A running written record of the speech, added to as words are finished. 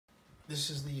This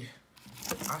is the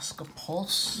Oska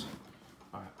Pulse,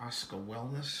 Oska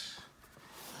Wellness,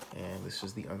 and this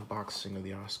is the unboxing of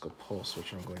the Oska Pulse,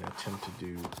 which I'm going to attempt to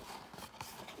do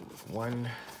with one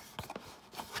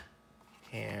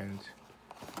hand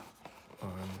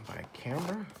on my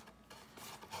camera,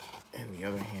 and the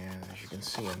other hand, as you can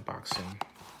see, unboxing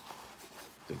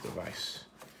the device.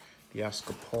 The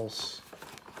Oska Pulse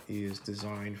is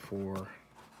designed for,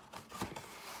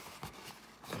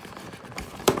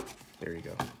 there you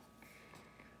go,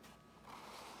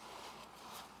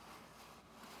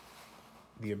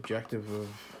 the objective of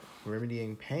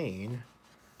remedying pain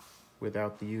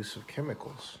without the use of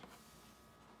chemicals.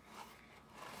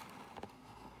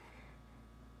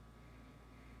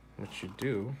 What you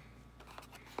do,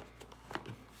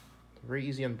 very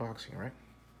easy unboxing, right?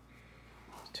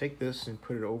 Take this and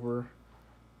put it over,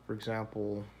 for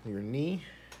example, your knee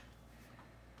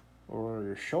or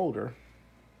your shoulder,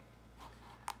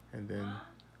 and then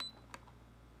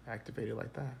activate it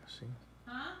like that. See?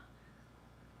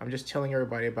 I'm just telling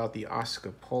everybody about the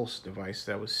Oska Pulse device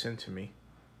that was sent to me.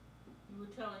 You were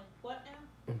telling what now?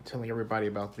 I'm telling everybody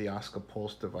about the Oska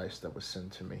Pulse device that was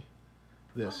sent to me.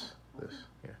 This,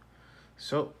 yeah.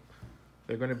 So,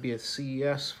 they're going to be at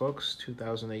CES, folks,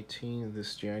 2018,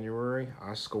 this January.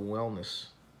 Oska Wellness,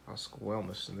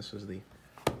 and this is the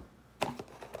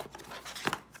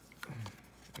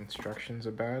instructions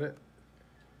about it,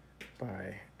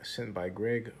 sent by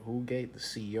Greg Hoogate, the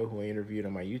CEO, who I interviewed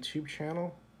on my YouTube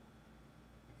channel.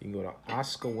 You can go to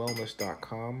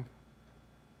oskawellness.com,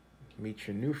 meet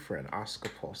your new friend, Oska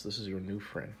Pulse. This is your new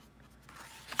friend.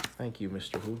 Thank you,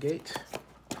 Mr. Hoogate.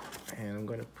 And I'm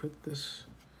going to put this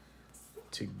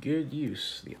to good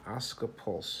use, the Oska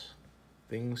Pulse.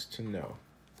 Things to know.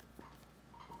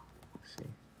 See?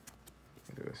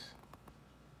 Look at this.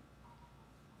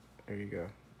 There you go.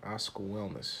 Oska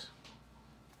Wellness.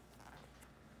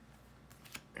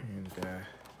 And there's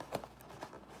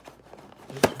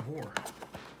more.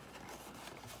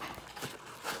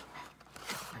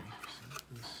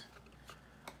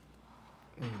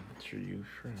 It's your new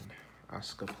friend,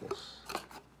 Oska Pulse.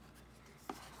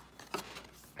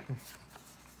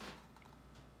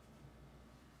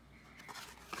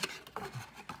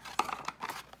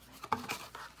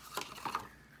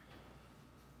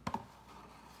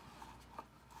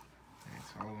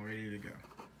 It's all ready to go.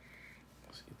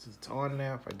 It's on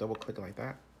now. If I double click it like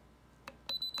that,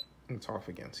 it's off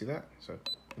again. See that? So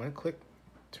one click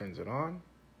turns it on.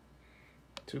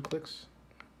 2 clicks,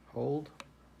 hold.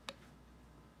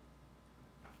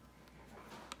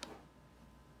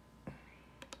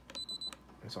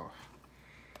 It's off.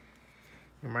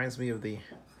 Reminds me of the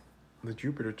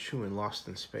Jupiter 2 in Lost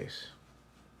in Space.